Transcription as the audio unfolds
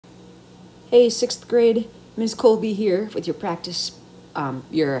Hey, 6th grade, Ms. Colby here with your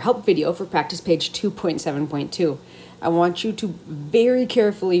your help video for practice page 2.7.2. I want you to very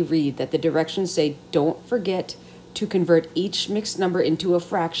carefully read that the directions say don't forget to convert each mixed number into a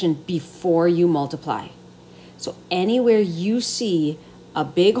fraction before you multiply. So anywhere you see a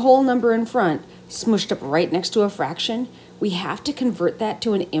big whole number in front smushed up right next to a fraction, we have to convert that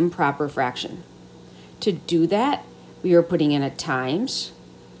to an improper fraction. To do that, we are putting in a times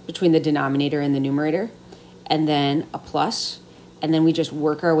between the denominator and the numerator, and then a plus, and then we just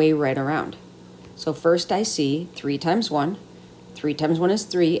work our way right around. So first I see 3 times 1, 3 times 1 is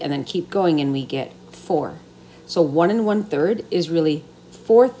 3, and then keep going and we get 4. So 1 1/3 is really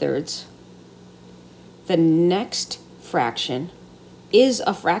 4/3. The next fraction is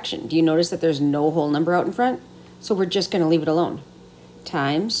a fraction. Do you notice that there's no whole number out in front? So we're just going to leave it alone.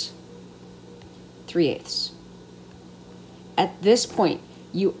 Times 3/8. At this point,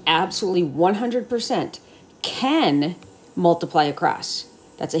 you absolutely 100% can multiply across.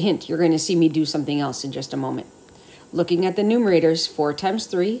 That's a hint. You're going to see me do something else in just a moment. Looking at the numerators, 4 times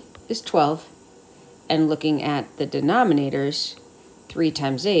 3 is 12. And looking at the denominators, 3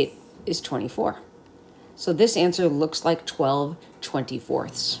 times 8 is 24. So this answer looks like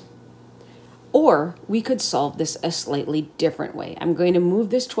 12/24. Or we could solve this a slightly different way. I'm going to move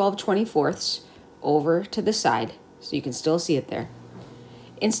this 12/24 over to the side so you can still see it there.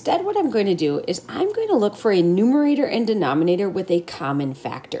 Instead, what I'm going to do is I'm going to look for a numerator and denominator with a common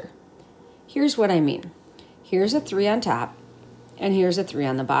factor. Here's what I mean. Here's a 3 on top, and here's a 3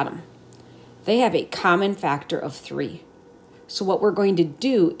 on the bottom. They have a common factor of 3. So what we're going to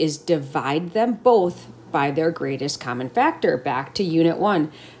do is divide them both by their greatest common factor, back to unit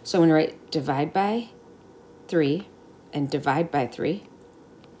 1. So I'm going to write divide by 3 and divide by 3.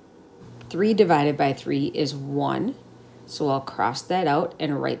 3 divided by 3 is 1. So I'll cross that out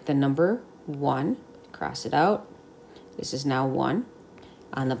and write the number 1. Cross it out. This is now 1.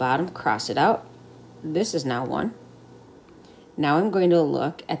 On the bottom, cross it out. This is now 1. Now I'm going to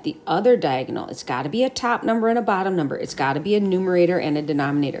look at the other diagonal. It's got to be a top number and a bottom number. It's got to be a numerator and a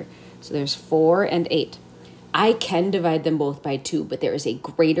denominator. So there's 4 and 8. I can divide them both by 2, but there is a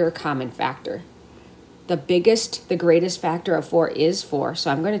greater common factor. The greatest factor of 4 is 4,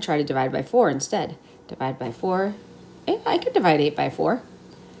 so I'm going to try to divide by 4 instead. Divide by 4. I could divide 8 by 4.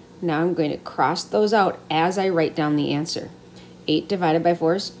 Now I'm going to cross those out as I write down the answer. 8 divided by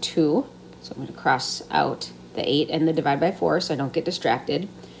 4 is 2, so I'm going to cross out the 8 and the divide by 4 so I don't get distracted.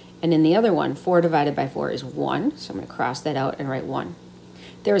 And in the other one, 4 divided by 4 is 1, so I'm going to cross that out and write 1.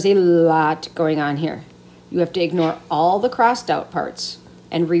 There's a lot going on here. You have to ignore all the crossed out parts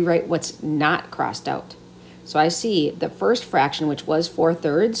and rewrite what's not crossed out. So I see the first fraction, which was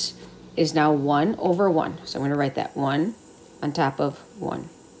 4/3, is now 1 over 1. So I'm going to write that 1 on top of 1.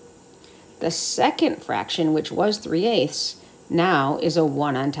 The second fraction, which was 3/8, now is a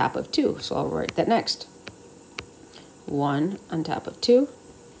 1 on top of 2. So I'll write that next. 1 on top of 2,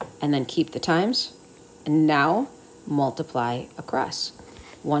 and then keep the times, and now multiply across.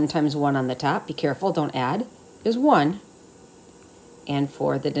 1 times 1 on the top, be careful, don't add, is 1. And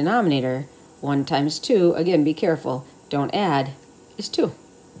for the denominator, 1 times 2, again, be careful, don't add, is 2.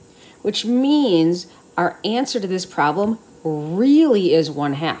 Which means our answer to this problem really is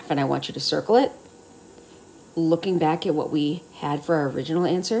 1/2, and I want you to circle it. Looking back at what we had for our original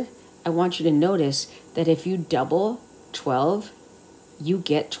answer, I want you to notice that if you double 12, you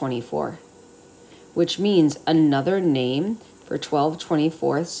get 24, which means another name for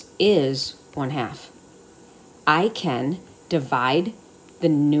 12/24 is 1/2. I can divide the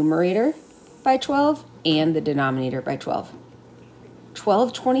numerator by 12 and the denominator by 12.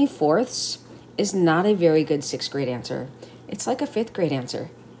 12/24 is not a very good 6th grade answer. It's like a 5th grade answer.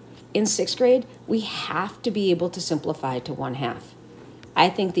 In 6th grade, we have to be able to simplify to 1/2. I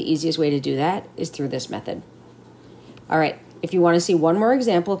think the easiest way to do that is through this method. All right, if you want to see one more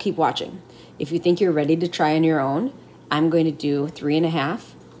example, keep watching. If you think you're ready to try on your own, I'm going to do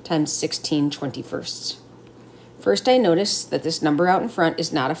 3.5 times 16/21. First, I notice that this number out in front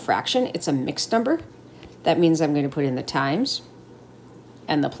is not a fraction, it's a mixed number. That means I'm going to put in the times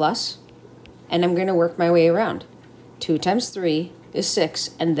and the plus, and I'm going to work my way around. 2 times 3 is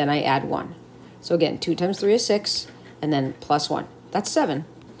 6, and then I add 1. So again, 2 times 3 is 6, and then plus 1. That's 7,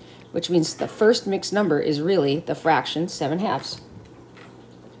 which means the first mixed number is really the fraction 7/2.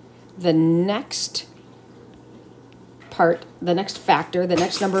 The next part, the next factor, the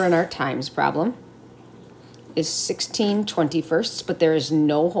next number in our times problem is 16/21, but there is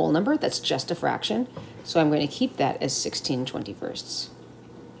no whole number, that's just a fraction. So I'm going to keep that as 16/21.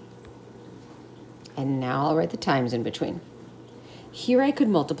 And now I'll write the times in between. Here I could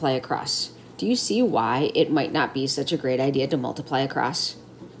multiply across. Do you see why it might not be such a great idea to multiply across?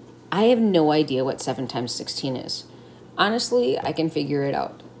 I have no idea what 7 times 16 is. Honestly, I can figure it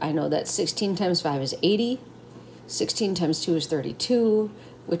out. I know that 16 times 5 is 80, 16 times 2 is 32,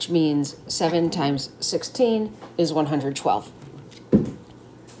 which means 7 times 16 is 112.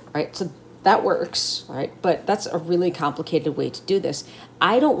 Right, so that works, right? But that's a really complicated way to do this.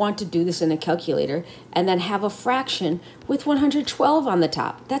 I don't want to do this in a calculator and then have a fraction with 112 on the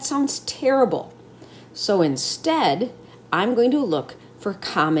top. That sounds terrible. So instead, I'm going to look for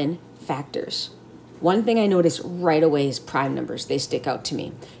common factors. One thing I notice right away is prime numbers. They stick out to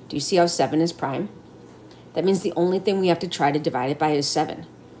me. Do you see how 7 is prime? That means the only thing we have to try to divide it by is 7.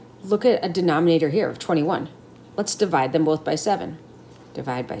 Look at a denominator here of 21. Let's divide them both by 7.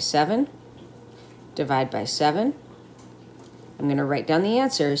 Divide by 7. Divide by 7. I'm going to write down the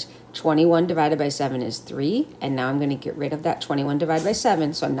answers. 21 divided by 7 is 3. And now I'm going to get rid of that 21 divided by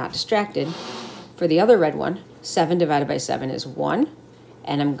 7 so I'm not distracted. For the other red one, 7 divided by 7 is 1.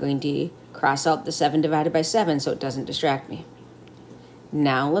 And I'm going to cross out the 7 divided by 7 so it doesn't distract me.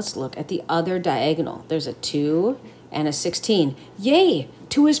 Now let's look at the other diagonal. There's a 2 and a 16. Yay!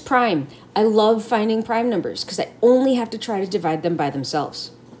 2 is prime. I love finding prime numbers because I only have to try to divide them by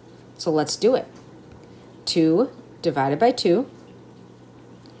themselves. So let's do it. 2 divided by 2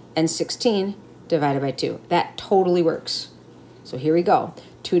 and 16 divided by 2. That totally works. So here we go.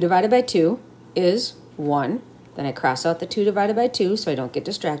 2 divided by 2 is 1. Then I cross out the 2 divided by 2 so I don't get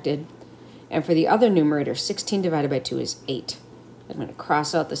distracted. And for the other numerator, 16 divided by 2 is 8. I'm going to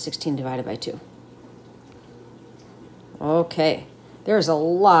cross out the 16 divided by 2. Okay, there's a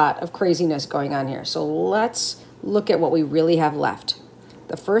lot of craziness going on here. So let's look at what we really have left.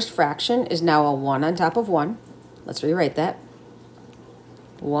 The first fraction is now a 1 on top of 1. Let's rewrite that.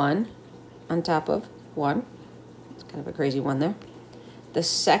 1 on top of 1. It's kind of a crazy one there. The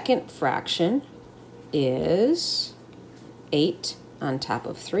second fraction is 8 on top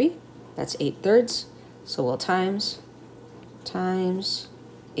of 3. That's 8/3. So we'll times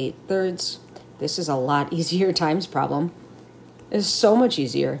 8/3. This is a lot easier times problem. It's so much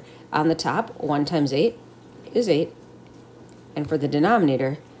easier. On the top, 1 times 8 is 8. And for the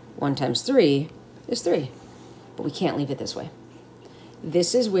denominator, 1 times 3 is 3. But we can't leave it this way.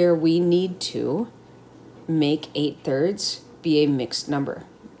 This is where we need to make 8/3 be a mixed number.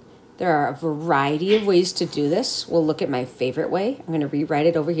 There are a variety of ways to do this. We'll look at my favorite way. I'm going to rewrite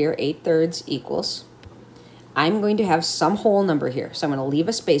it over here. 8/3 equals. I'm going to have some whole number here. So I'm going to leave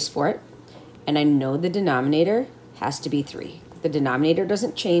a space for it. And I know the denominator has to be 3. The denominator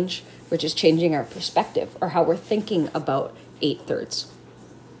doesn't change. We're just changing our perspective or how we're thinking about 8/3.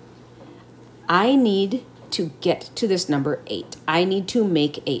 I need to get to this number 8. I need to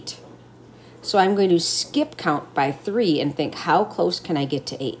make 8. So I'm going to skip count by 3 and think, how close can I get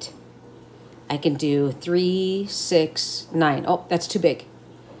to 8? I can do 3, 6, 9. Oh, that's too big.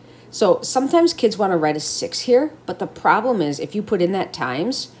 So sometimes kids want to write a 6 here, but the problem is if you put in that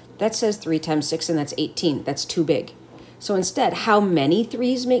times, that says 3 times 6 and that's 18. That's too big. So instead, how many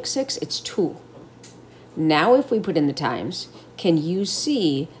 3's make 6? It's 2. Now if we put in the times, can you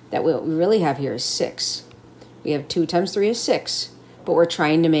see that what we really have here is 6? We have 2 times 3 is 6, but we're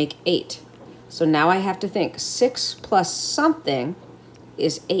trying to make 8. So now I have to think 6 plus something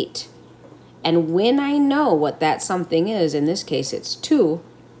is 8. And when I know what that something is, in this case it's 2,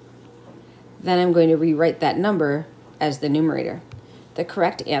 then I'm going to rewrite that number as the numerator. The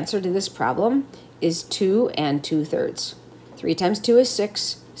correct answer to this problem is 2 and 2/3. 3 times 2 is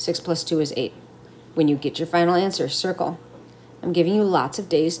 6. 6 plus 2 is 8. When you get your final answer, circle. I'm giving you lots of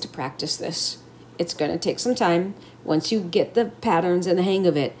days to practice this. It's going to take some time. Once you get the patterns and the hang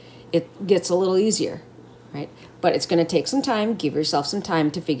of it, it gets a little easier, right? But it's going to take some time. Give yourself some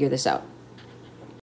time to figure this out.